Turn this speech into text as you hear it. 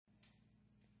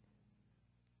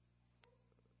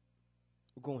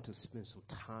We're going to spend some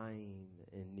time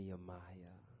in Nehemiah.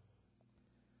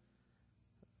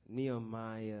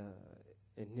 Nehemiah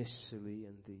initially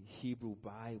in the Hebrew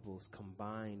Bibles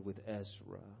combined with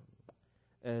Ezra.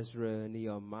 Ezra and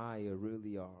Nehemiah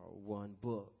really are one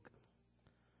book.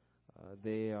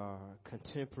 They are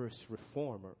contemporary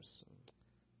reformers.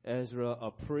 Ezra, a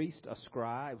priest, a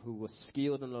scribe who was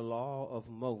skilled in the law of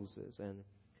Moses and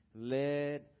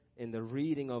led in the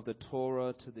reading of the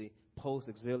Torah to the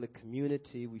post-exilic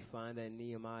community. We find that in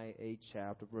Nehemiah 8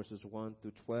 chapter verses 1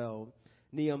 through 12.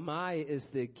 Nehemiah is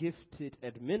the gifted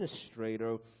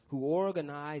administrator who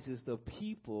organizes the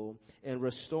people in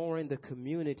restoring the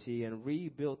community and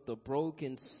rebuilt the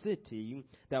broken city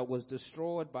that was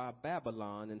destroyed by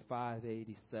Babylon in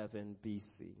 587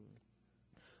 BC.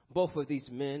 Both of these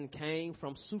men came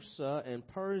from Susa and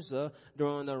Persia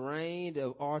during the reign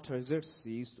of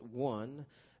Artaxerxes I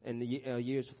in the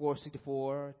years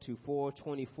 464 to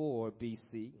 424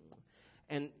 BC.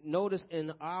 And notice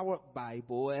in our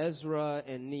Bible, Ezra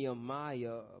and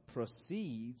Nehemiah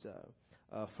proceeds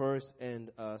after First and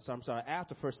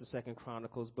Second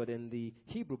Chronicles, but in the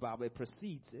Hebrew Bible it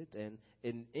precedes it, and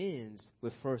it ends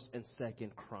with First and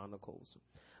Second Chronicles.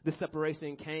 The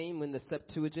separation came when the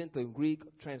Septuagint, the Greek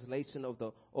translation of the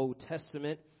Old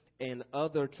Testament, and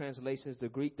other translations, the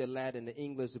Greek, the Latin, the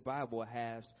English Bible,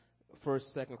 has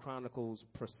First, Second Chronicles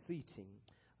preceding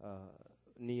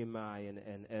Nehemiah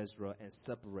and Ezra and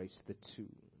separates the two.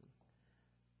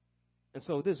 And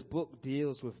so this book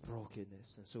deals with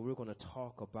brokenness, and so we're going to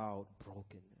talk about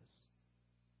brokenness.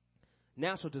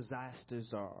 Natural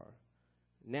disasters are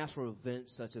natural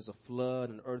events such as a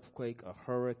flood, an earthquake, a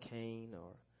hurricane,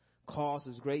 or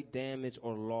causes great damage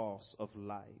or loss of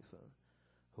life.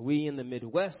 We in the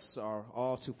Midwest are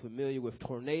all too familiar with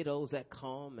tornadoes that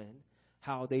come and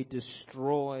how they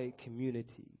destroy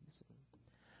communities.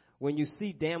 When you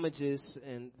see damages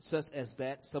and such as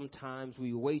that, sometimes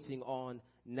we're waiting on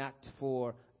not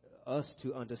for us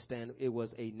to understand it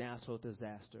was a natural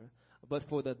disaster, but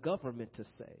for the government to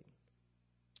say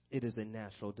it is a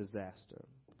natural disaster.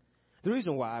 The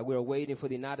reason why we're waiting for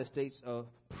the United States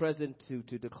president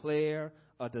to declare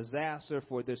a disaster,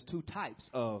 for there's two types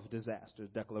of disaster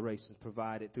declarations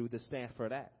provided through the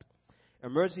Stanford Act.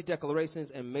 Emergency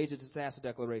declarations and major disaster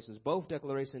declarations. Both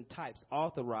declaration types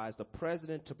authorize the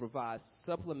president to provide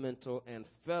supplemental and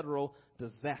federal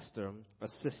disaster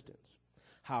assistance.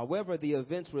 However, the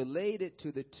events related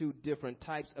to the two different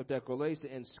types of declaration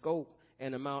and scope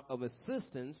and amount of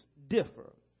assistance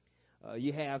differ.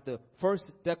 You have the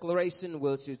first declaration,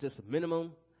 which is just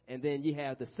minimum, and then you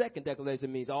have the second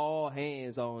declaration, means all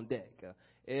hands on deck.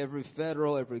 Every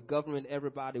federal, every government,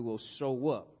 everybody will show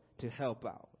up to help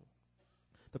out.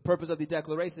 The purpose of the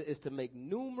declaration is to make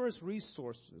numerous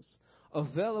resources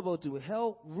available to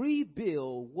help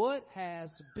rebuild what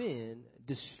has been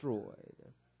destroyed.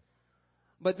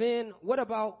 But then what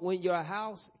about when your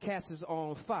house catches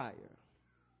on fire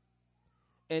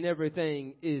and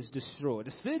everything is destroyed?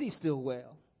 The city's still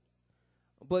well,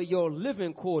 but your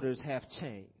living quarters have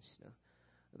changed.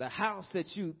 The house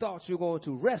that you thought you were going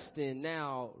to rest in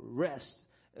now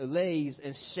lays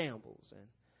in shambles. And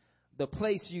the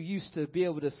place you used to be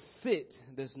able to sit,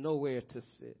 there's nowhere to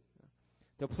sit.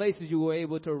 The places you were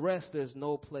able to rest, there's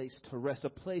no place to rest. A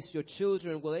place your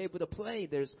children were able to play,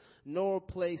 there's no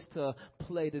place to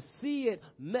play. To see it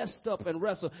messed up and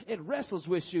wrestle, it wrestles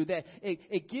with you. That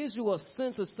it gives you a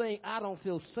sense of saying, I don't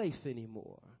feel safe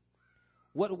anymore.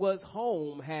 What was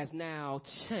home has now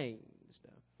changed.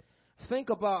 Think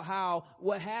about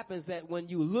what happens that when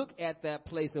you look at that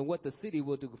place and what the city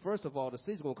will do. First of all, the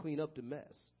city's going to clean up the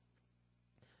mess.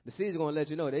 The city's going to let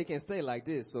you know they can't stay like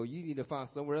this, so you need to find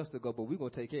somewhere else to go, but we're going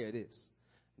to take care of this.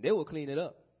 They will clean it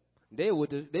up. They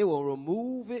will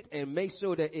remove it and make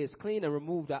sure that it's clean and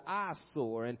remove the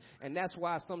eyesore. And that's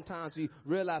why sometimes we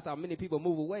realize how many people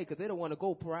move away, because they don't want to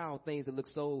go around things that look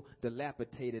so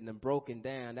dilapidated and broken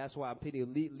down. That's why people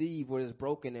leave where there's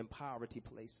broken and poverty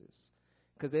places,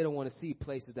 because they don't want to see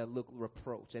places that look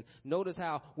reproach. And notice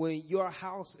how when your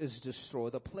house is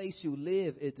destroyed, the place you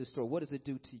live is destroyed, what does it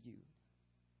do to you?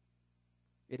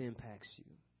 It impacts you.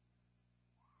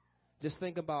 Just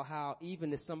think about how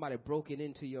even if somebody broke it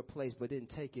into your place but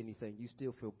didn't take anything, you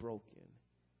still feel broken.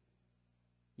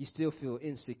 You still feel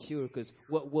insecure, because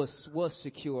what was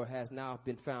secure has now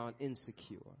been found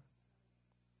insecure.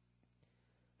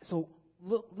 So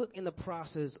look in the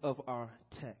process of our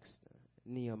text,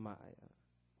 Nehemiah,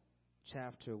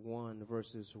 chapter 1,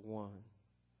 verses 1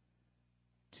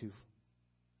 to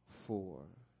 4.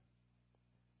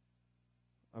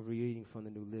 I'm reading from the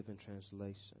New Living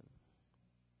Translation.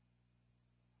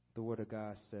 The Word of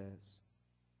God says,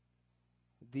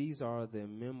 These are the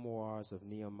memoirs of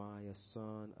Nehemiah,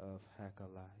 son of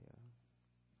Hakaliah.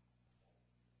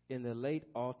 In the late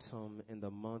autumn, in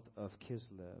the month of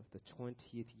Kislev, the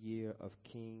 20th year of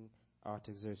King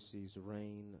Artaxerxes'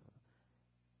 reign,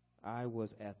 I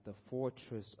was at the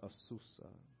fortress of Susa.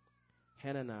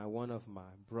 Hanani, one of my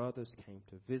brothers, came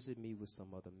to visit me with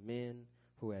some other men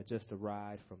who had just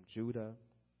arrived from Judah.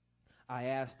 I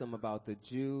asked them about the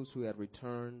Jews who had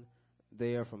returned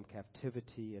there from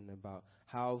captivity and about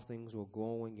how things were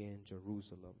going in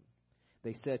Jerusalem.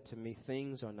 They said to me,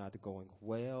 things are not going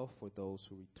well for those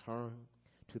who return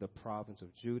to the province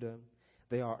of Judah.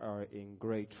 They are in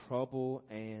great trouble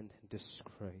and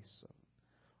disgrace.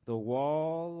 The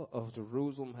wall of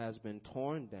Jerusalem has been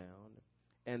torn down,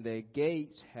 and their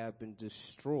gates have been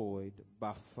destroyed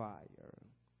by fire.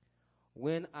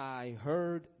 When I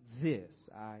heard this,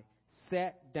 I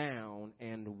sat down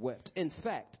and wept. In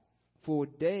fact, for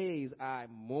days I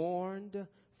mourned,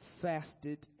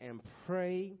 fasted, and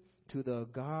prayed to the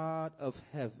God of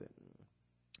heaven.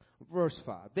 Verse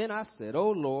 5. Then I said, O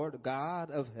Lord,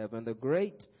 God of heaven, the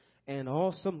great and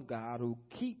awesome God who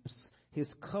keeps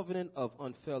his covenant of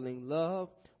unfailing love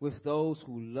with those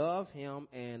who love him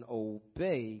and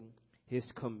obey his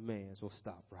commands. We'll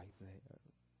stop right there.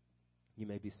 You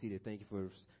may be seated. Thank you for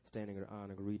standing in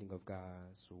honor and reading of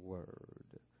God's word.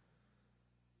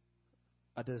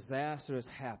 A disaster has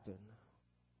happened.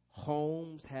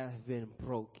 Homes have been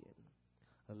broken.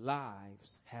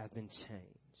 Lives have been changed.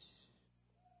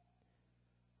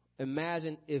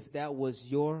 Imagine if that was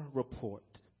your report,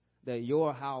 that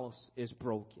your house is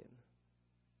broken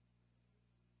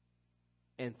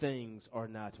and things are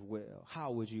not well.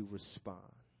 How would you respond?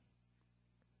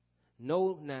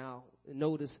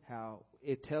 Notice how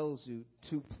it tells you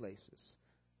two places,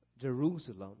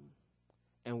 Jerusalem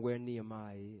and where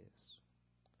Nehemiah is.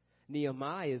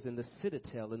 Nehemiah is in the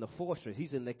citadel, in the fortress.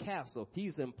 He's in the castle.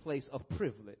 He's in place of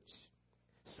privilege,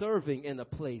 serving in a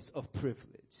place of privilege.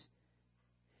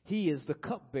 He is the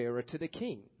cupbearer to the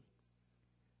king.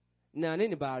 Now,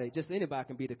 anybody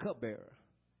can be the cupbearer.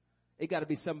 It got to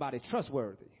be somebody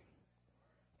trustworthy,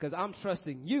 because I'm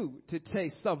trusting you to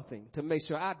taste something to make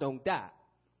sure I don't die.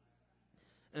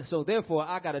 And so, therefore,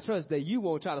 I got to trust that you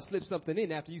won't try to slip something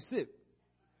in after you sip.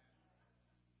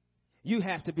 You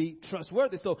have to be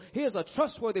trustworthy. So here's a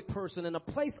trustworthy person in a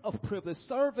place of privilege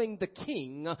serving the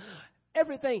king.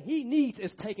 Everything he needs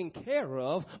is taken care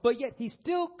of, but yet he's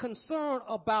still concerned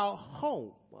about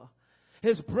home.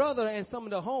 His brother and some of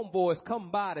the homeboys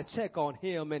come by to check on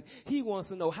him, and he wants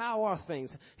to know, how are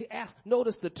things? He asks,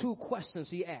 notice the two questions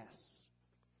he asks.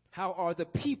 How are the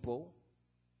people,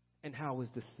 and how is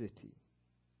the city?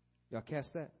 Y'all catch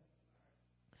that?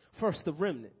 First, the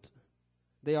remnant.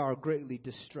 They are greatly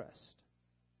distressed.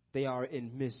 They are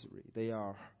in misery. They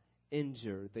are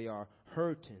injured. They are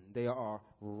hurting. They are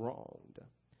wronged.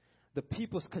 The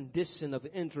people's condition of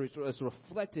injury is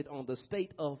reflected on the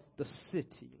state of the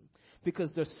city,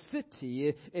 because the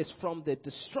city is from the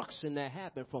destruction that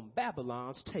happened from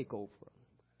Babylon's takeover.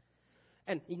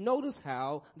 And you notice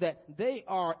how that they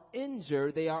are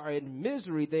injured, they are in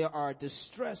misery, they are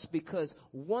distressed because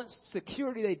once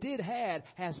security they did have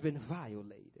has been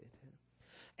violated.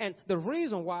 And the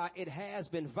reason why it has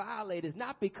been violated is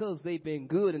not because they've been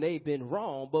good and they've been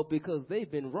wrong, but because they've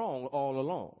been wrong all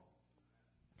along.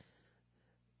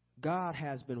 God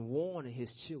has been warning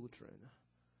his children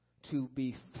to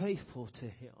be faithful to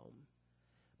him.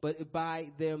 But by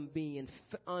them being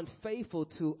unfaithful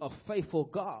to a faithful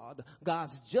God,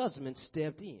 God's judgment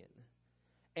stepped in.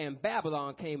 And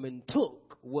Babylon came and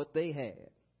took what they had.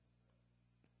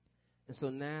 And so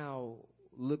now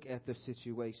look at the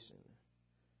situation.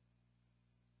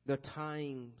 Their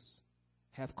times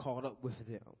have caught up with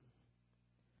them.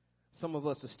 Some of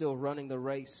us are still running the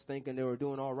race thinking they were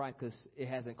doing all right because it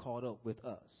hasn't caught up with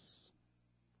us.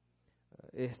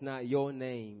 It's not your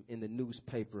name in the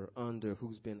newspaper under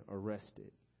who's been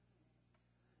arrested.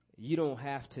 You don't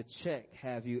have to check,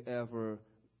 have you ever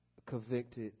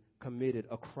committed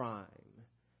a crime,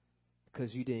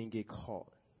 because you didn't get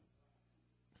caught.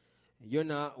 You're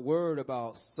not worried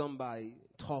about somebody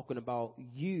talking about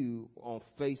you on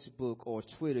Facebook or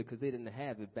Twitter, because they didn't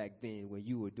have it back then when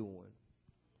you were doing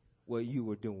what you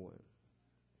were doing.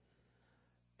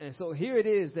 And so here it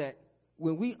is that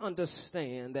when we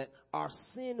understand that our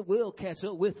sin will catch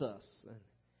up with us,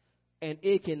 and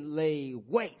it can lay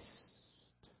waste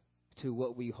to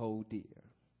what we hold dear.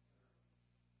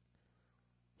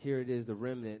 Here it is, the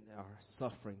remnant are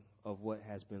suffering of what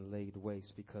has been laid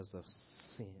waste because of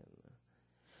sin.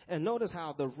 And notice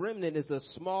how the remnant is a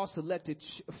small selected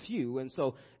few. And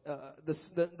so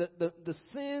the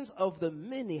sins of the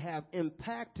many have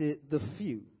impacted the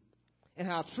few. And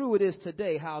how true it is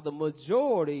today, how the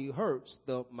majority hurts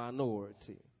the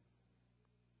minority.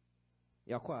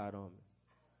 Y'all quiet on me.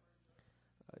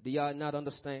 Do y'all not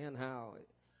understand how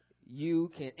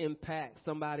you can impact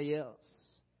somebody else?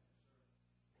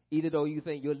 Even though you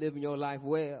think you're living your life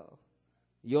well,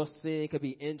 your sin could be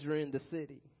injuring the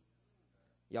city.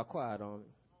 Y'all quiet on me.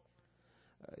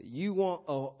 You want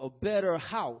a better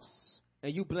house,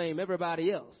 and you blame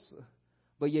everybody else,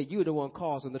 but yet you're the one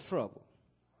causing the trouble.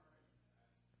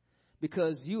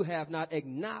 Because you have not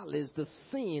acknowledged the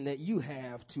sin that you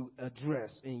have to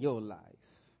address in your life.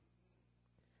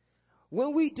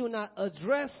 When we do not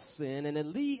address sin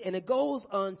and it goes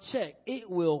unchecked, it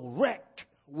will wreck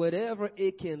whatever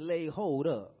it can lay hold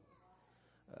of.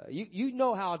 You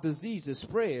know how diseases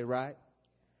spread, right?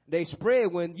 They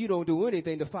spread when you don't do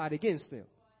anything to fight against them.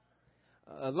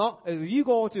 If you're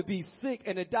going to be sick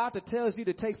and the doctor tells you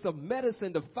to take some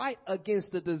medicine to fight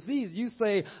against the disease, you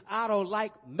say, I don't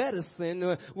like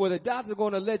medicine. Well, the doctor's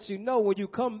going to let you know when you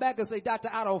come back and say, doctor,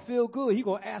 I don't feel good. He's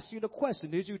going to ask you the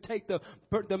question, did you take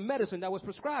the medicine that was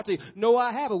prescribed to you? No,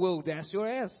 I haven't. Well, that's your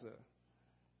answer.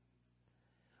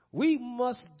 We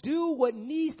must do what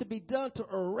needs to be done to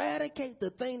eradicate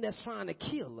the thing that's trying to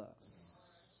kill us.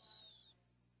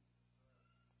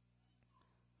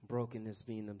 Brokenness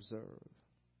being observed.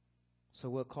 So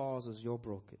what causes your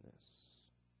brokenness?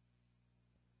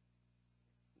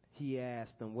 He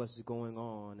asked them, what's going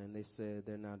on? And they said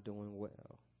they're not doing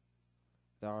well.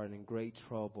 They are in great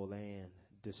trouble and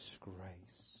disgrace.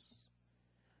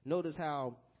 Notice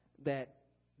how that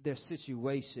their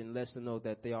situation lets them know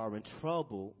that they are in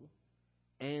trouble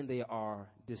and they are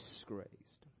disgraced.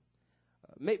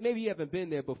 Maybe you haven't been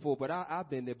there before, but I've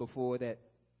been there before, that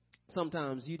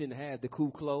sometimes you didn't have the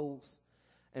cool clothes.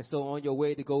 And so on your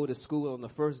way to go to school, on the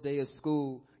first day of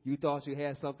school, you thought you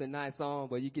had something nice on,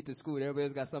 but you get to school, everybody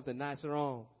else got something nicer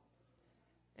on.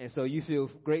 And so you feel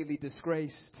greatly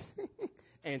disgraced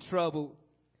and troubled.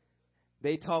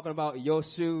 They talking about your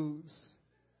shoes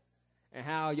and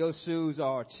how your shoes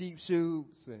are cheap shoes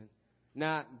and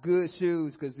not good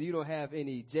shoes because you don't have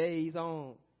any J's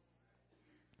on.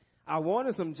 I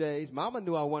wanted some J's. Mama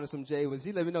knew I wanted some J's, but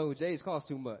she let me know J's cost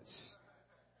too much.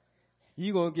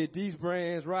 You're going to get these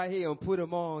brands right here and put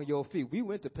them on your feet. We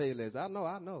went to Payless. I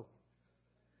know.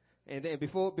 And then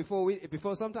before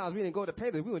sometimes we didn't go to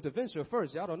Payless. We went to Venture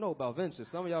first. Y'all don't know about Venture.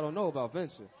 Some of y'all don't know about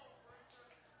Venture.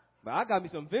 But I got me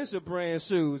some Venture brand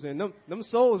shoes, and them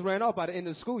soles ran off by the end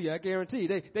of the school year, I guarantee.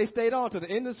 They stayed on to the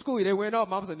end of the school year. They went off.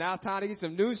 Mama said, now it's time to get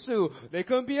some new shoes. They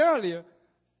couldn't be earlier.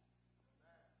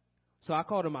 So I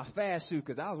called them my fast shoe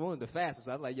because I was one of the fastest.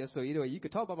 I was like, yes, so anyway, you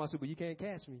can talk about my shoe, but you can't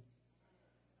catch me.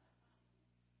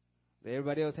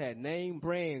 Everybody else had name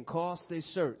brand costly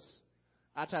shirts.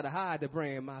 I tried to hide the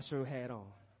brand my shirt had on.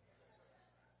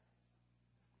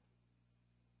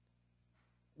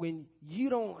 When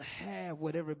you don't have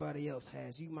what everybody else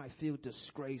has, you might feel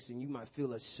disgraced and you might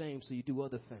feel ashamed, so you do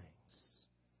other things.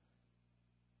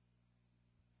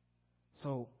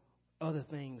 So other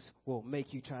things will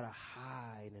make you try to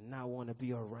hide and not want to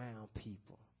be around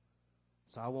people.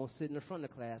 So I won't sit in the front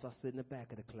of the class. I'll sit in the back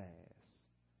of the class.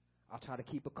 I'll try to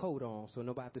keep a coat on so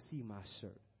nobody have to see my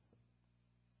shirt.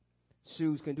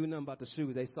 Shoes can do nothing about the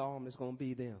shoes. They saw them, it's going to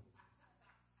be them.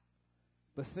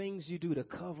 But things you do to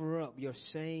cover up your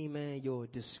shame and your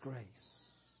disgrace.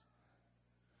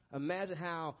 Imagine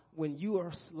how when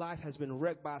your life has been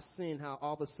wrecked by sin, how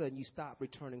all of a sudden you stop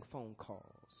returning phone calls.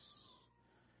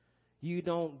 You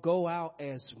don't go out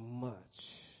as much.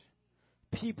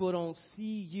 People don't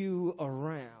see you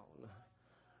around.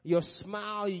 Your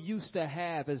smile you used to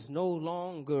have is no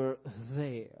longer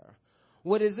there.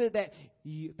 What is it that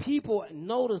people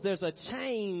notice? There's a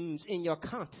change in your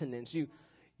countenance.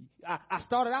 I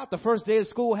started out the first day of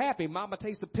school happy. Mama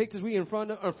takes the pictures. We in front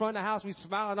of the house. We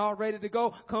smiling, all ready to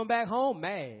go. Come back home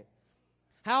mad.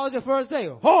 How was your first day?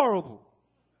 Horrible.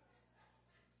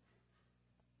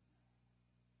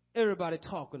 Everybody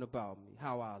talking about me,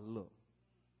 how I look.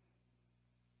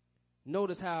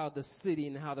 Notice how the city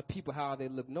and how the people, how they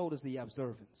look. Notice the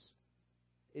observance.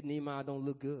 Nehemiah don't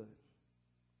look good.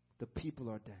 The people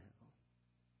are down.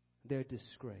 They're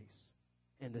disgraced.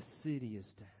 And the city is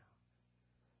down.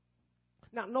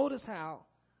 Now, notice how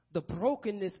the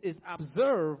brokenness is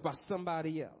observed by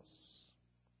somebody else.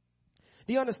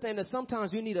 Do you understand that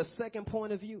sometimes you need a second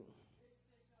point of view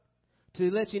to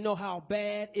let you know how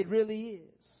bad it really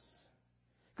is?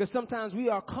 Because sometimes we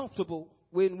are comfortable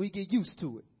when we get used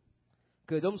to it.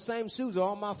 Because them same shoes are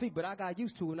on my feet, but I got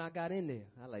used to it when I got in there.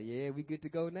 I'm like, yeah, we good to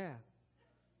go now.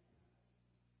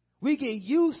 We get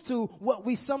used to what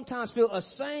we sometimes feel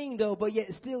ashamed of, but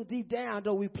yet still deep down,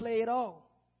 though we play it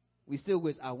all, we still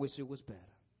wish, I wish it was better.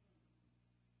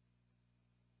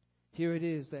 Here it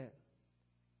is that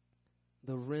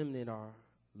the remnant are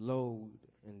low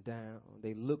and down.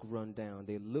 They look run down.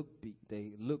 They look beat.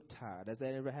 They look tired. Has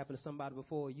that ever happened to somebody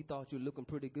before? You thought you were looking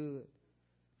pretty good.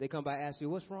 They come by and ask you,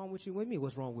 what's wrong with you? With me?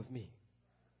 What's wrong with me?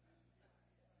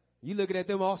 You looking at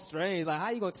them all strange, like, how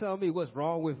you going to tell me what's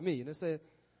wrong with me? And they say,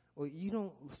 well, you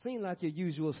don't seem like your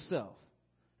usual self.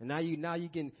 And now you know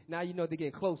they're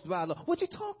getting close by. Like, what you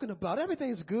talking about?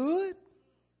 Everything's good.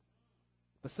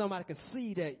 But somebody can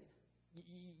see that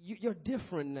you're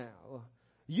different now.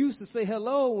 You used to say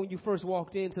hello when you first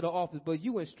walked into the office, but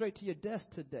you went straight to your desk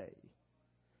today.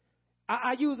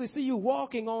 I usually see you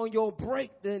walking on your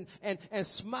break and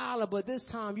smiling, but this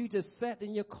time you just sat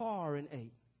in your car and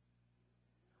ate.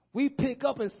 We pick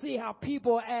up and see how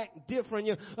people act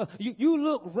different. You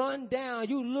look run down.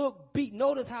 You look beat.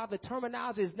 Notice how the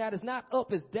terminology is that it's not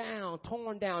up, it's down,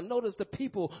 torn down. Notice the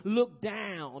people look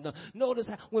down. Notice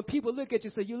how when people look at you,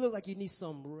 say, you look like you need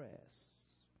some rest.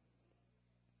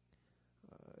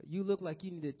 You look like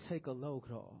you need to take a load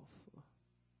off.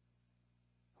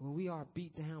 When we are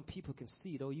beat down, people can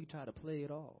see, though you try to play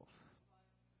it off.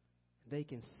 They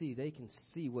can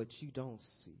see what you don't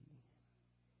see.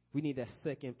 We need that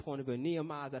second point of view.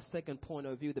 Nehemiah is that second point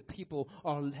of view. The people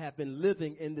have been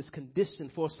living in this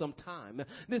condition for some time.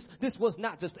 This was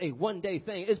not just a one-day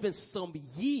thing. It's been some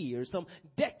years, some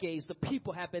decades. The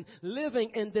people have been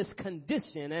living in this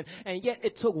condition. And yet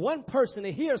it took one person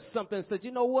to hear something and said,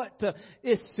 you know what?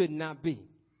 It should not be.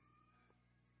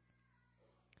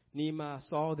 Nehemiah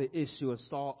saw the issue and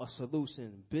saw a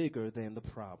solution bigger than the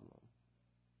problem.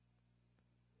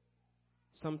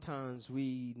 Sometimes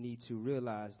we need to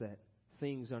realize that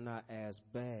things are not as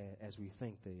bad as we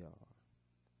think they are.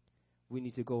 We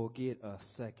need to go get a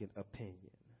second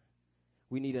opinion.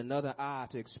 We need another eye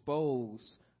to expose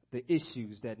the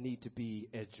issues that need to be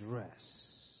addressed.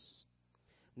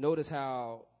 Notice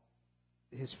how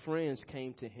his friends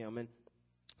came to him. And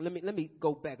let me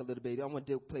go back a little bit. I want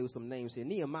to play with some names here.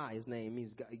 Nehemiah's name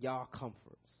means Yah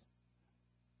comforts.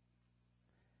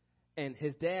 And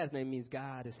his dad's name means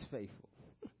God is faithful.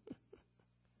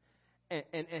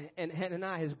 And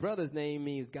Hananiah, his brother's name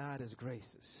means God is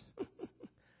gracious.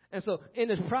 And so in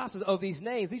the process of these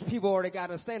names, these people already got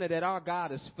to understand that our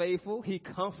God is faithful, he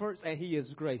comforts, and he is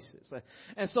gracious.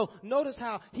 And so notice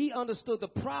how he understood the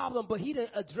problem, but he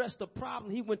didn't address the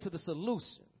problem. He went to the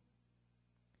solution.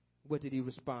 What did he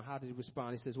respond? How did he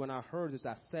respond? He says, when I heard this,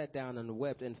 I sat down and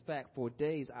wept. In fact, for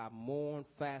days I mourned,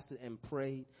 fasted, and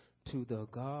prayed to the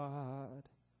God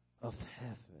of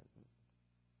heaven.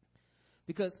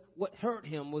 Because what hurt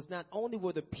him was not only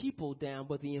were the people down,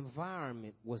 but the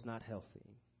environment was not healthy.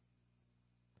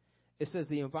 It says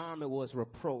the environment was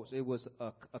reproach. It was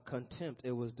a contempt.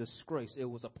 It was disgrace. It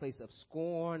was a place of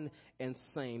scorn and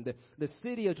shame. The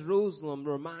city of Jerusalem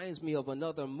reminds me of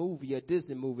another movie, a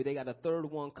Disney movie. They got a third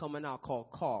one coming out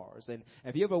called Cars. And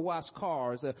if you ever watch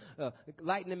Cars,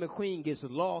 Lightning McQueen gets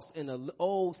lost in an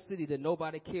old city that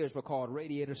nobody cares for called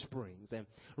Radiator Springs. And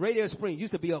Radiator Springs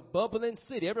used to be a bubbling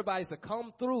city. Everybody used to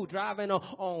come through driving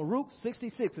on Route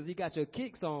 66 because you got your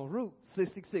kicks on Route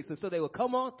 66. And so they would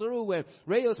come on through, and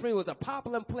Radiator Springs was a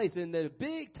popular place, and the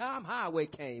big time highway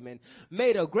came and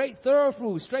made a great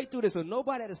thoroughfare straight through this, so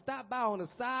nobody had to stop by on the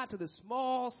side to the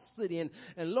small city. And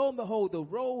lo and behold, the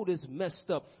road is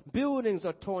messed up. Buildings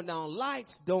are torn down.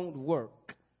 Lights don't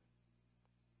work.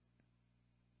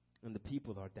 And the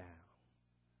people are down.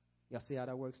 Y'all see how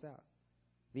that works out?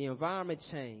 The environment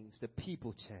changed. The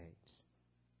people changed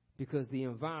because the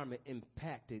environment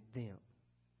impacted them.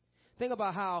 Think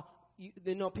about how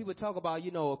people talk about,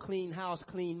 a clean house,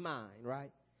 clean mind, right?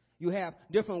 You have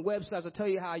different websites that tell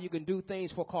you how you can do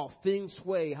things called feng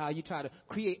shui, how you try to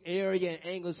create area and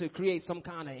angles to create some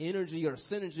kind of energy or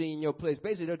synergy in your place.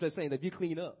 Basically, they're just saying that if you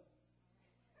clean up,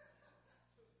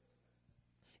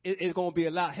 it's going to be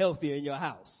a lot healthier in your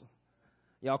house.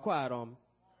 Y'all quiet on me.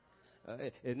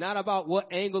 It's not about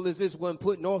what angle is this one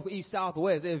put north, east, south,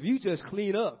 west. If you just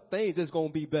clean up, things just going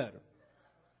to be better.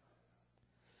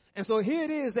 And so here it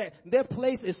is that their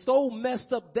place is so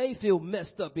messed up, they feel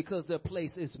messed up because their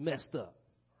place is messed up.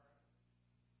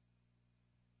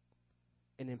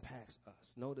 It impacts us.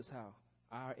 Notice how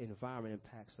our environment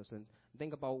impacts us. And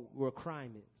think about where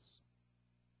crime is.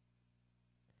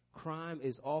 Crime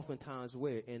is oftentimes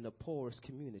where? In the poorest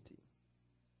community.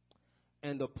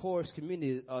 And the poorest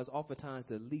community is oftentimes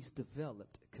the least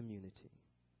developed community.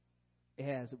 It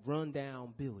has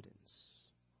run-down buildings.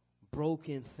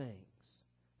 broken things.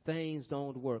 Things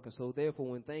don't work. And so therefore,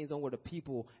 when things don't work, the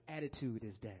people attitude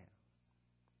is down.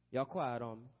 Y'all quiet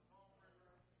on me.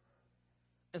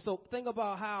 And so think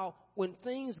about how when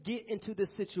things get into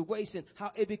this situation,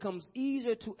 how it becomes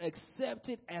easier to accept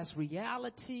it as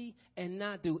reality and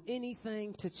not do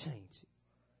anything to change it.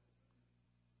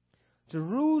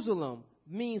 Jerusalem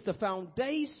means the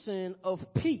foundation of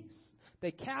peace,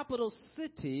 the capital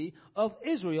city of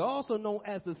Israel, also known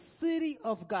as the city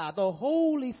of God, the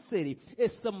holy city.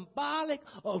 It's symbolic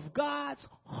of God's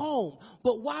home.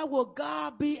 But why will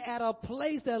God be at a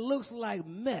place that looks like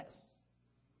mess?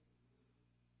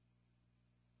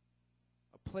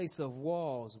 A place of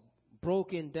walls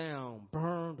broken down,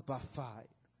 burned by fire.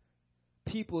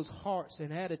 People's hearts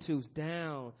and attitudes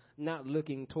down, not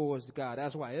looking towards God.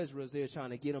 That's why Ezra's there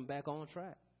trying to get them back on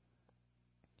track.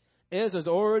 Ezra's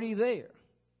already there,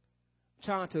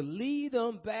 trying to lead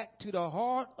them back to the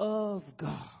heart of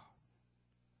God.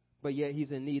 But yet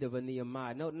he's in need of a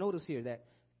Nehemiah. Notice here that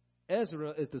Ezra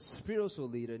is the spiritual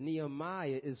leader.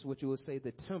 Nehemiah is what you would say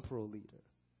the temporal leader.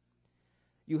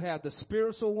 You have the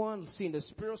spiritual one seeing the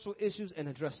spiritual issues and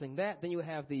addressing that. Then you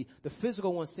have the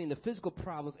physical one seeing the physical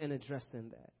problems and addressing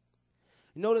that.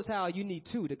 Notice how you need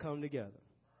two to come together.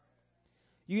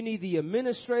 You need the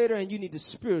administrator and you need the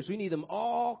spiritual. You need them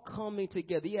all coming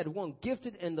together. You had one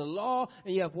gifted in the law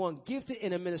and you have one gifted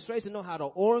in administration, know how to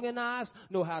organize,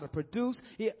 know how to produce.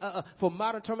 For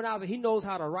modern terminology, he knows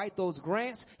how to write those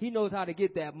grants. He knows how to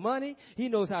get that money. He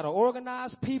knows how to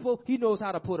organize people. He knows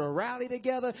how to put a rally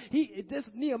together. This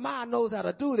Nehemiah knows how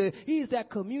to do this. He's that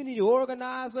community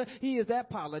organizer. He is that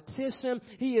politician.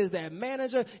 He is that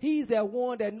manager. He's that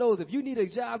one that knows if you need a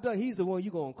job done, he's the one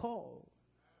you're going to call.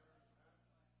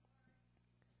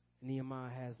 Nehemiah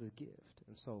has a gift.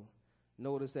 And so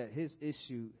notice that his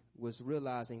issue was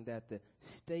realizing that the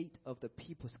state of the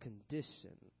people's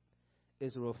condition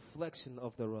is a reflection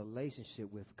of the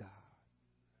relationship with God.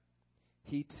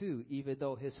 He too, even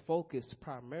though his focus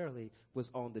primarily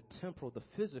was on the temporal, the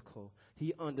physical,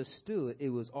 he understood it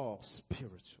was all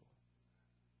spiritual.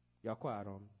 Y'all quiet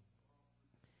on me.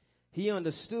 He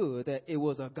understood that it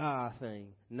was a God thing,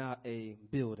 not a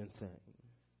building thing.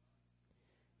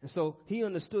 And so he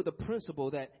understood the principle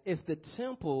that if the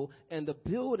temple and the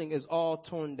building is all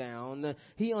torn down,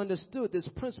 he understood this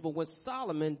principle when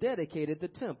Solomon dedicated the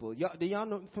temple. Do y'all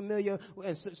know familiar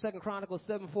in 2 Chronicles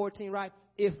 7:14, right?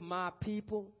 If my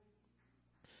people.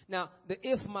 Now, the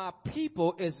if my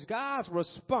people is God's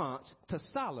response to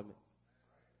Solomon.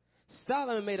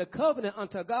 Solomon made a covenant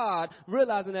unto God,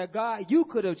 realizing that God, you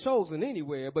could have chosen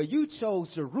anywhere, but you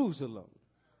chose Jerusalem.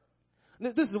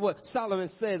 This is what Solomon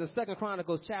says in 2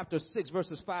 Chronicles chapter 6,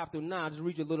 verses 5 through 9. I'll just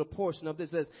read you a little portion of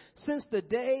this. It says, since the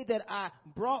day that I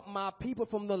brought my people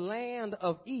from the land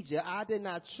of Egypt, I did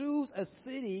not choose a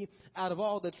city out of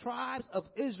all the tribes of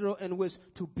Israel in which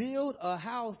to build a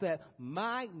house that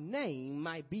my name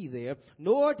might be there,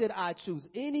 nor did I choose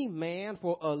any man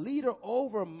for a leader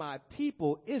over my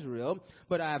people Israel,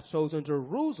 but I have chosen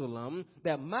Jerusalem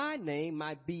that my name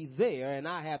might be there, and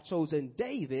I have chosen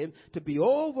David to be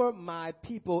over my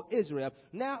people Israel.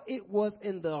 Now it was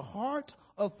in the heart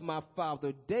of my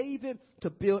father David to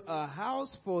build a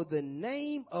house for the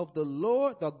name of the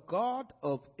Lord, the God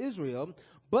of Israel.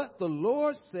 But the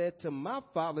Lord said to my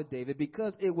father David,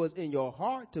 because it was in your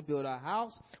heart to build a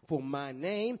house for my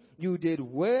name, you did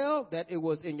well that it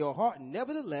was in your heart.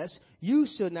 Nevertheless, you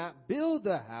shall not build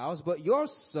the house, but your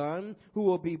son who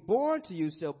will be born to you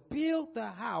shall build the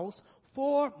house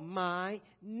for my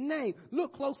name.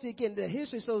 Look closely again. The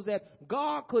history shows that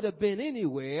God could have been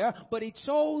anywhere, but he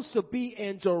chose to be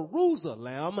in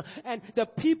Jerusalem. And the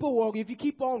people were, if you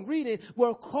keep on reading,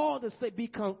 were called to say,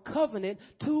 become covenant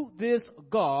to this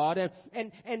God.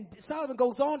 And Solomon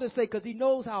goes on to say, because he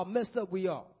knows how messed up we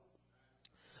are.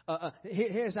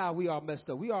 Here's how we are messed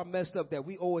up. We are messed up that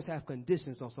we always have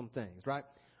conditions on some things, right?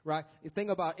 Right? You think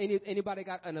about anybody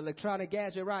got an electronic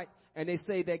gadget, right? And they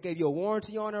say they gave you a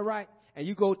warranty on it, right? And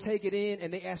you go take it in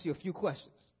and they ask you a few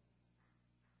questions.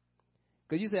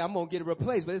 Because you say, I'm going to get it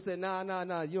replaced. But they say, nah,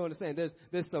 you don't understand.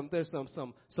 There's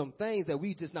some things that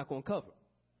we just not going to cover.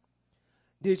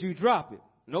 Did you drop it?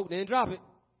 Nope, didn't drop it.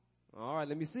 All right,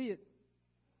 let me see it.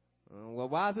 Well,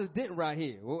 why is this dent right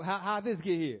here? Well, how did this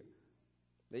get here?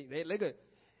 They look at.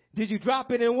 Did you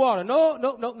drop it in water?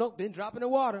 No, didn't drop it in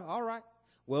water. All right.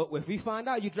 Well, if we find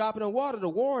out you drop it in water, the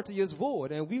warranty is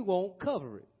void and we won't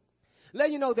cover it. Let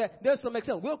you know that there's some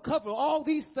exceptions. We'll cover all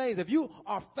these things. If you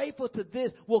are faithful to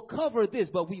this, we'll cover this,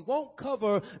 but we won't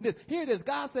cover this. Here it is.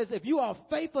 God says, if you are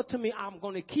faithful to me, I'm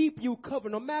going to keep you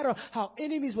covered. No matter how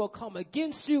enemies will come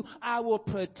against you, I will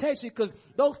protect you because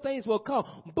those things will come.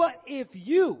 But if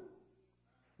you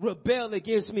rebel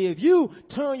against me, if you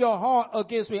turn your heart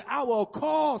against me, I will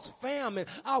cause famine,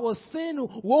 I will send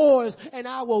wars, and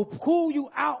I will pull you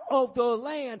out of the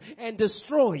land and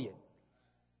destroy it.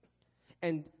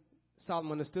 And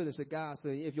Solomon understood and said, God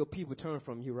said, if your people turn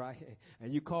from you, right,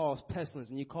 and you cause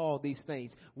pestilence and you call these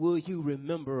things, will you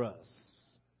remember us?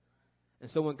 And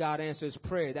so when God answers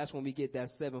prayer, that's when we get that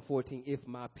 7:14, if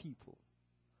my people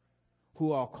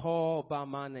who are called by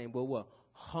my name will what?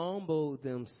 Humble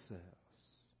themselves.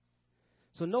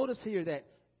 So notice here that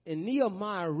in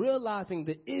Nehemiah realizing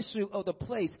the issue of the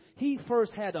place, he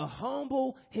first had to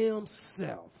humble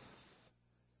himself.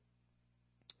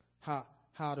 How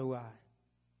do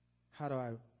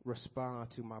I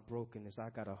respond to my brokenness? I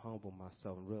got to humble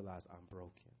myself and realize I'm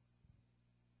broken.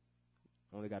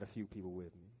 I only got a few people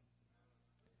with me.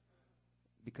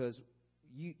 Because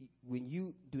when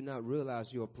you do not realize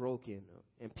you're broken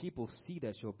and people see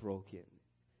that you're broken,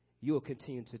 you'll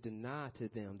continue to deny to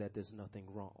them that there's nothing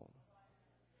wrong.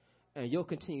 And you'll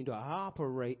continue to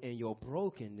operate in your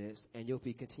brokenness, and you'll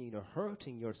be continue to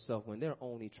hurting yourself when they're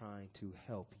only trying to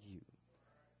help you.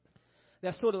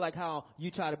 That's sort of like how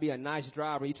you try to be a nice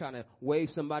driver. You're trying to wave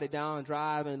somebody down,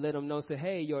 drive, and let them know, say,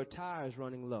 hey, your tire's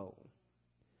running low.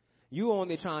 You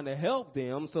only trying to help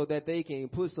them so that they can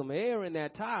put some air in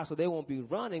that tire so they won't be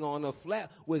running on a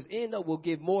flat, which will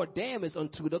give more damage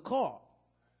onto the car.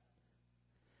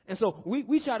 And so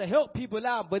we try to help people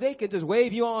out, but they can just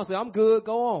wave you on and say, I'm good,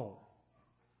 go on.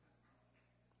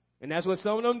 And that's what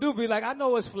some of them do. Be like, I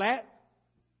know it's flat.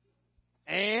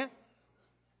 And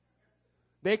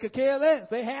they could care less.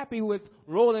 They're happy with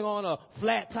rolling on a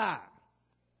flat tire,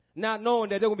 not knowing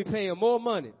that they're going to be paying more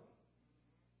money.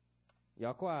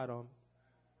 Y'all quiet on me.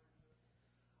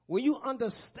 When you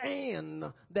understand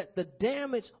that the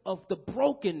damage of the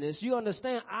brokenness, you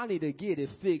understand I need to get it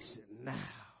fixed now.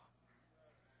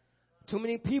 Too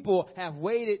many people have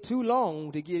waited too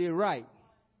long to get it right.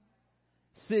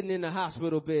 Sitting in the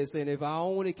hospital bed saying, if I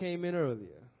only came in earlier.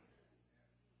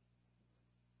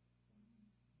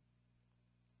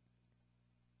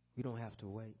 We don't have to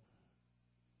wait.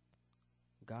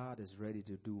 God is ready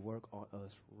to do work on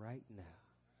us right now.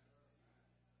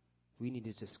 We need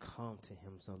to just come to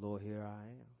him. So, Lord, here I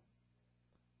am,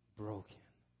 broken,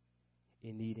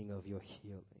 in needing of your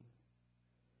healing.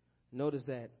 Notice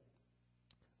that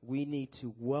we need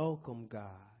to welcome God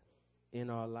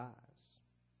in our lives.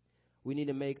 We need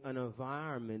to make an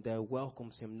environment that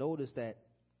welcomes him. Notice that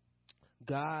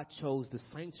God chose the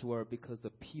sanctuary because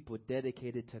the people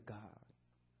dedicated to God.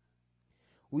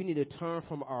 We need to turn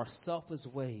from our selfish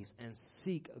ways and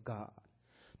seek God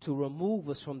to remove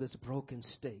us from this broken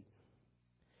state.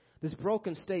 This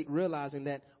broken state, realizing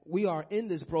that we are in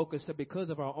this broken state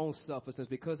because of our own selfishness,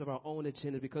 because of our own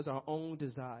agenda, because of our own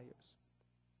desires.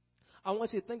 I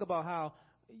want you to think about how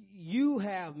you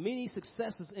have many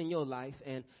successes in your life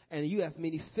and you have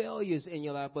many failures in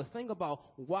your life, but think about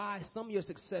why some of your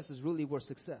successes really were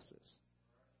successes.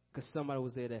 Because somebody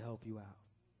was there to help you out.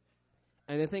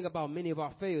 And then think about many of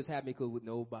our failures happening because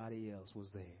nobody else was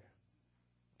there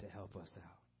to help us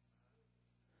out.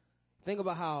 Think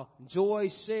about how joy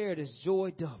shared is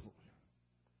joy doubled.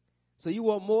 So you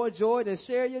want more joy, then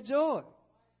share your joy.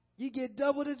 You get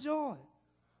double the joy.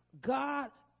 God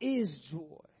is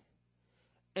joy.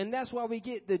 And that's why we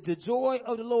get the joy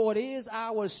of the Lord is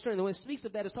our strength. And when it speaks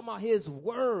of that, it's talking about his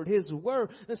word, his word.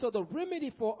 And so the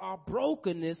remedy for our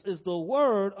brokenness is the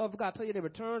word of God. I tell you to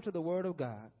return to the word of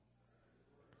God.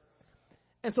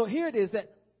 And so here it is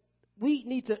that we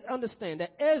need to understand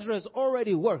that Ezra is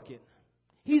already working.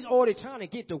 He's already trying to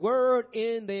get the word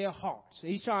in their hearts.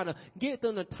 He's trying to get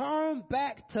them to turn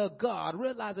back to God,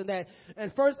 realizing that,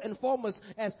 and first and foremost,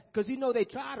 because they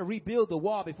tried to rebuild the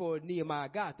wall before Nehemiah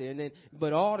got there,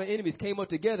 but all the enemies came up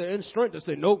together in strength and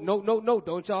said, no,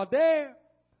 don't y'all dare.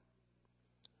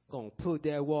 Gonna put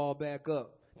that wall back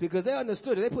up. Because they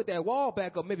understood that they put that wall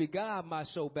back up, maybe God might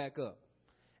show back up.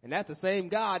 And that's the same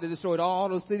God that destroyed all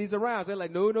those cities around. So they're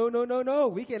like, no.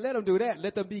 We can't let them do that.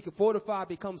 Let them be fortified,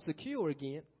 become secure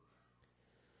again.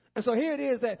 And so here it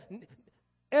is that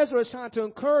Ezra is trying to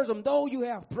encourage them, though you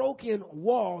have broken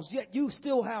walls, yet you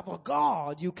still have a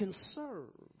God you can serve.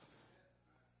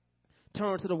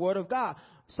 Turn to the word of God.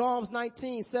 Psalms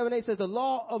 19:7-8 says, the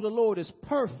law of the Lord is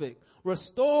perfect,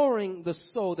 restoring the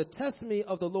soul. The testimony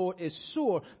of the Lord is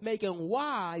sure, making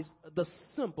wise the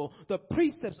simple. The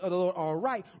precepts of the Lord are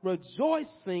right,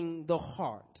 rejoicing the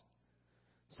heart.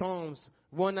 Psalms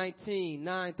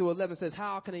 119:9-11 says,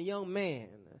 how can a young man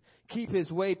keep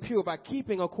his way pure? By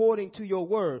keeping according to your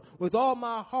word. With all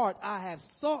my heart I have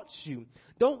sought you.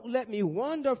 Don't let me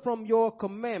wander from your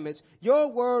commandments.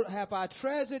 Your word have I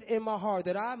treasured in my heart,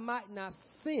 that I might not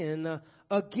sin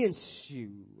against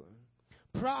you.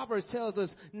 Proverbs tells us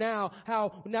now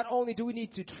how not only do we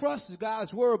need to trust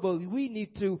God's word, but we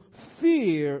need to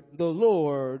fear the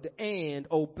Lord and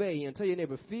obey. And tell your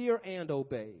neighbor, fear and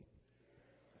obey.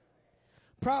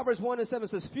 Proverbs 1:7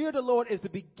 says, fear the Lord is the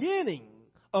beginning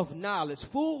of knowledge.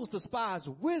 Fools despise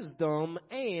wisdom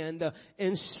and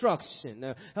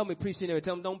instruction. Help me preach in there.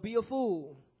 Tell them, don't be a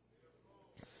fool.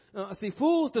 See,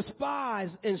 fools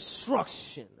despise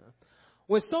instruction.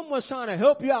 When someone's trying to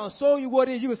help you out and show you what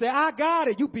it is, you would say, I got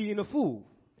it. You being a fool.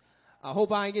 I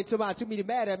hope I ain't getting too many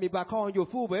mad at me by calling you a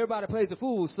fool, but everybody plays the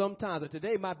fool sometimes, and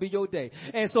today might be your day.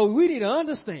 And so we need to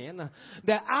understand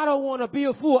that I don't want to be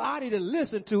a fool. I need to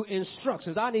listen to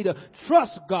instructions. I need to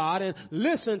trust God and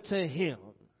listen to Him.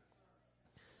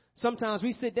 Sometimes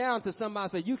we sit down to somebody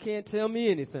and say, you can't tell me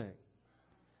anything.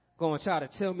 Go and try to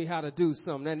tell me how to do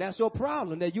something. And that's your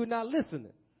problem, that you're not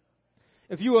listening.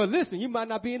 If you are listening, you might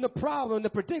not be in the problem, the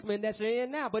predicament that you're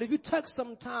in now. But if you take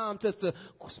some time just to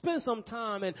spend some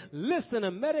time and listen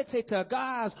and meditate to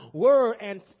God's word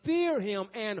and fear Him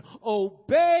and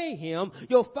obey Him,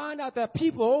 you'll find out that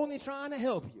people are only trying to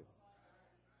help you.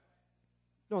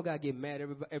 You don't got to get mad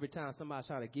every time somebody's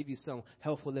trying to give you some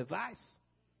helpful advice.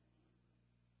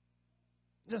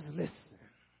 Just listen.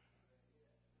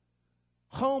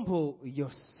 Humble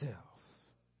yourself.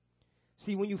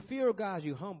 See, when you fear God,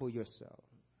 you humble yourself.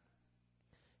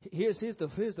 Here's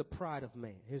the pride of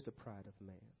man. Here's the pride of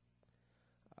man.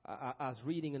 I was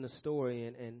reading in the story,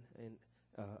 and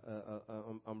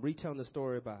I'm retelling the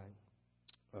story by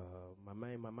my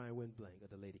mind went blank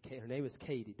of the lady. Her name is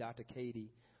Katie, Dr.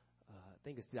 Katie. I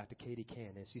think it's Dr. Katie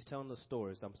Cannon. She's telling the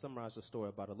story. So I'm summarizing the story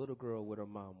about a little girl with her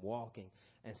mom walking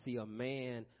and see a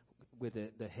man with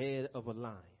the head of a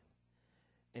lion.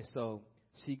 And so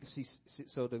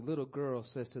so the little girl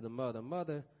says to the mother,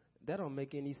 Mother, that don't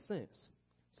make any sense.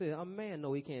 Say, a man,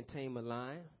 no, he can't tame a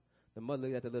lion. The mother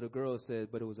looked at the little girl and said,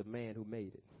 but it was a man who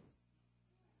made it.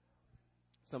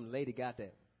 Some lady got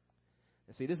that.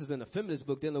 And see, this is in a feminist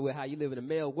book dealing with how you live in a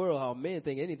male world, how men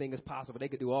think anything is possible. They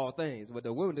could do all things. But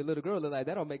the woman, the little girl, look like,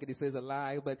 that don't make any sense, a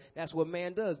lie. But that's what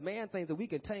man does. Man thinks that we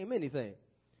can tame anything.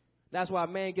 That's why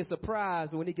man gets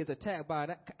surprised when he gets attacked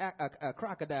by a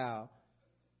crocodile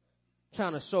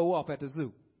trying to show off at the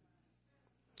zoo.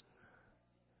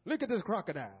 Look at this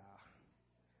crocodile.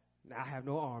 Now I have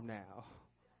no arm now.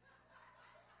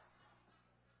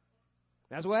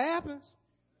 That's what happens.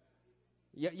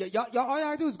 Y'all, all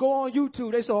y'all do is go on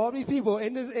YouTube. They show all these people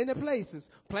in the places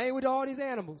playing with all these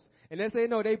animals. And they say,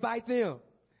 no, they bite them.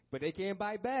 But they can't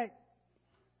bite back.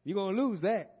 You're going to lose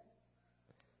that.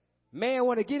 Man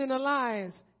want to get in the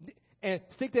lions and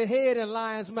stick their head in the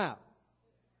lion's mouth.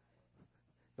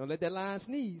 Don't let that lion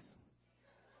sneeze.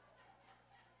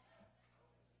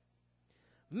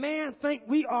 Man think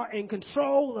we are in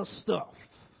control of stuff.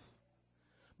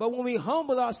 But when we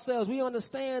humble ourselves, we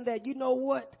understand that, you know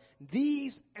what?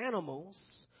 These animals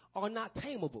are not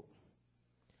tameable.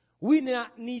 We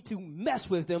not need to mess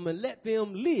with them and let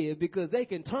them live because they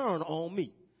can turn on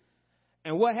me.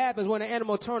 And what happens when an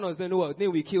animal turns on us? Then what?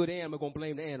 Then we kill the animal, going to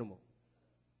blame the animal.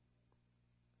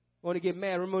 Want to get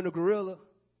mad? Remember the gorilla?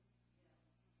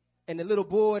 And the little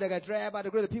boy that got dragged by the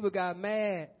gorilla, people got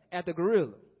mad at the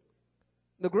gorilla.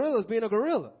 The gorilla's being a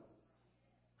gorilla.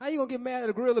 How you going to get mad at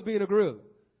a gorilla being a gorilla?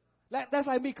 That's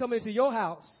like me coming into your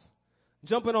house,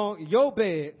 jumping on your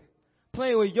bed,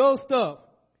 playing with your stuff,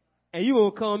 and you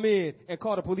going to come in and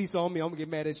call the police on me. I'm going to get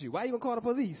mad at you. Why you going to call the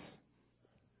police?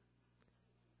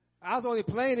 I was only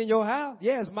playing in your house.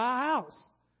 Yeah, it's my house.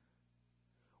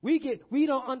 We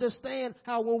don't understand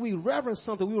how when we reverence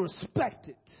something, we respect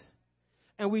it.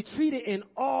 And we treat it in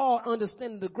awe,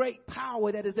 understanding the great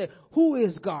power that is there. Who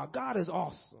is God? God is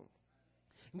awesome.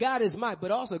 God is might, but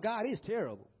also God is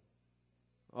terrible.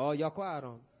 Oh, y'all quiet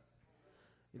on.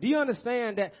 Do you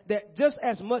understand that just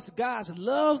as much God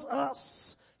loves us,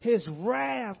 His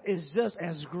wrath is just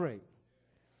as great.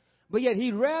 But yet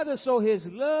He'd rather show His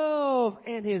love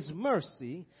and His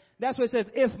mercy. That's what it says,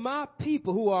 if my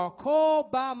people who are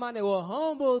called by my name will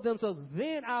humble themselves,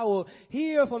 then I will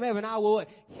hear from heaven. I will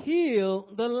heal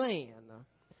the land.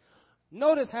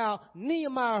 Notice how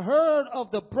Nehemiah heard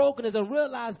of the brokenness and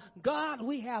realized, God,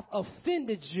 we have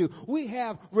offended you. We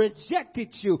have rejected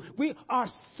you. Our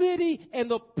city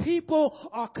and the people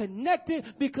are connected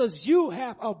because you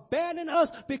have abandoned us,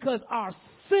 because our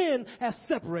sin has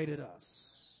separated us.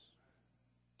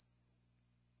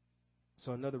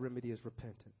 So another remedy is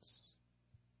repentance.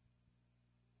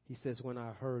 He says, when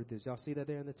I heard this, y'all see that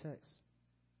there in the text?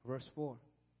 Verse 4.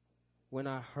 When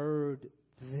I heard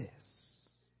this,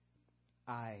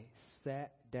 I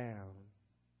sat down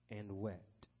and wept.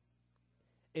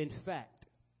 In fact,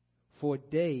 For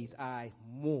days I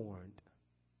mourned,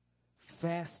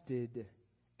 fasted,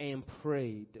 and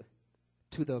prayed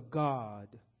to the God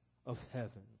of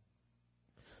heaven.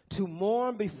 To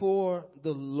mourn before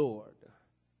the Lord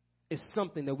is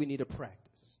something that we need to practice.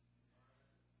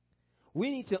 We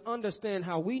need to understand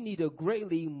how we need to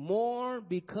greatly mourn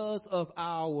because of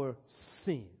our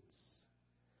sins.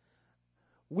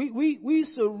 We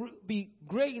should be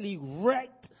greatly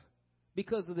wrecked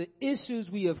because of the issues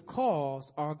we have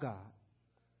caused our God.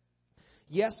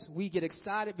 Yes, we get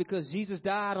excited because Jesus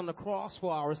died on the cross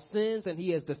for our sins and he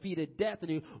has defeated death and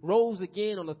he rose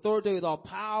again on the third day with all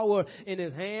power in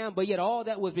his hand. But yet all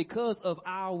that was because of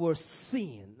our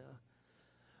sin.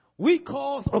 We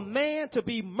caused a man to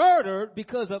be murdered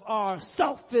because of our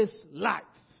selfish life.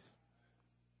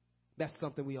 That's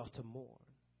something we ought to mourn.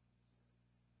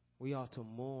 We ought to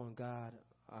mourn, God.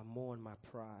 I mourn my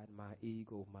pride, my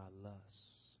ego, my lust.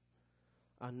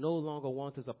 I no longer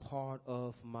want this a part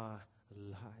of my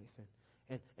life.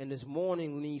 And this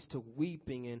mourning leads to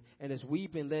weeping, and this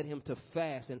weeping led him to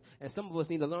fast. And some of us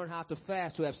need to learn how to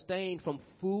fast, to abstain from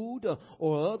food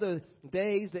or other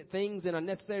days, that things that are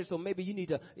necessary. So maybe you need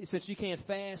to, since you can't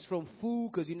fast from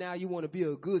food because you want to be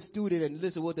a good student and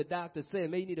listen to what the doctor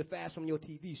said, maybe you need to fast from your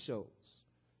TV shows.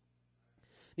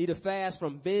 Need to fast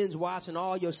from binge watching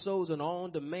all your shows and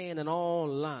on demand and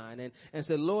online, and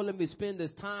say, Lord, let me spend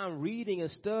this time reading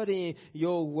and studying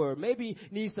your word. Maybe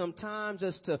need some time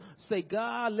just to say,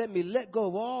 God, let me let go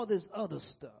of all this other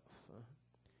stuff.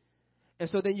 And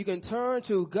so then you can turn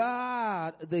to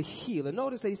God the healer.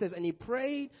 Notice that he says, and he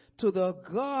prayed to the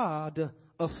God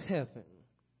of heaven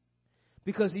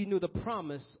because he knew the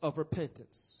promise of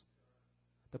repentance.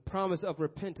 The promise of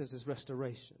repentance is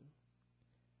restoration.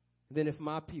 Then if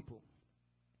my people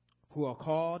who are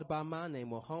called by my name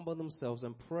will humble themselves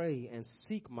and pray and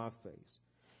seek my face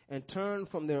and turn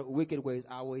from their wicked ways,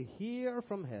 I will hear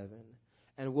from heaven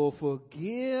and will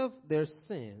forgive their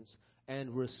sins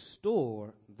and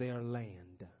restore their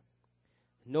land.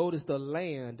 Notice the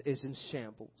land is in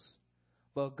shambles,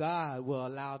 but God will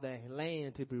allow that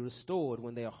land to be restored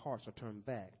when their hearts are turned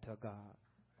back to God.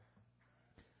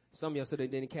 Some of y'all said they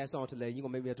didn't catch on to that. You're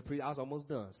going to make me have to preach. I was almost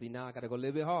done. See, now I got to go a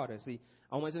little bit harder. See,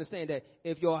 I want you to understand that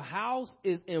if your house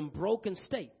is in broken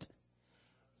state,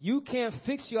 you can't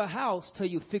fix your house till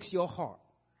you fix your heart.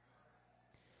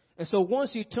 And so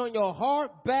once you turn your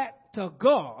heart back to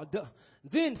God,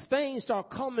 then things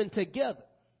start coming together.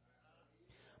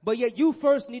 But yet you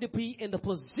first need to be in the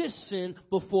position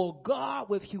before God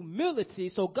with humility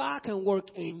so God can work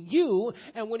in you.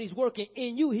 And when he's working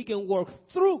in you, he can work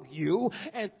through you.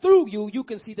 And through you, you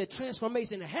can see the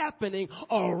transformation happening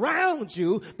around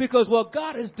you because what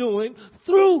God is doing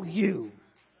through you.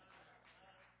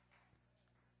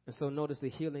 And so notice the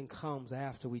healing comes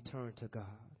after we turn to God.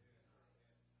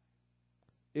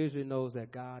 Israel knows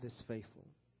that God is faithful.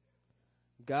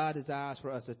 God desires for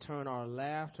us to turn our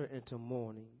laughter into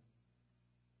mourning.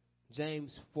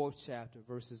 James 4th chapter,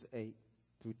 verses 8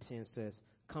 through 10 says,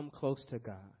 come close to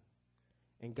God,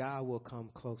 and God will come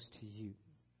close to you.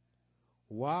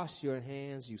 Wash your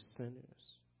hands, you sinners.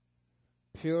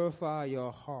 Purify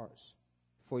your hearts,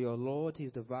 for your loyalty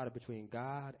is divided between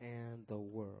God and the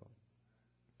world.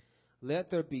 Let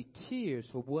there be tears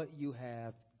for what you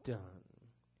have done.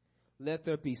 Let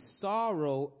there be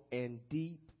sorrow and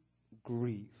deep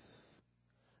grief.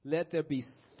 Let there be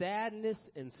sadness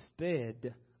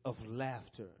instead of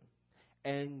laughter,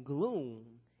 and gloom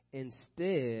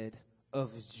instead of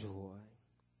joy.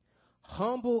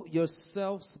 Humble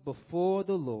yourselves before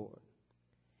the Lord,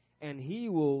 and he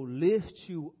will lift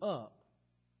you up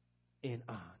in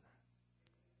honor.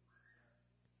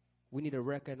 We need to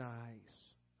recognize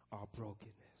our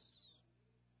brokenness.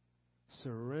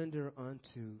 Surrender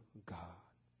unto God.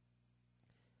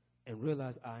 And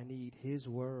realize I need his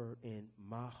word in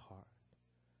my heart.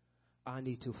 I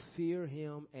need to fear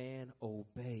him and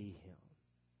obey him.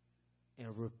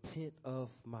 And repent of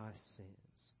my sins.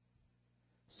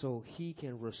 So he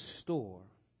can restore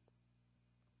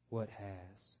what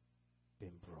has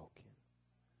been broken.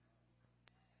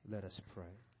 Let us pray.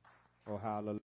 Oh, hallelujah.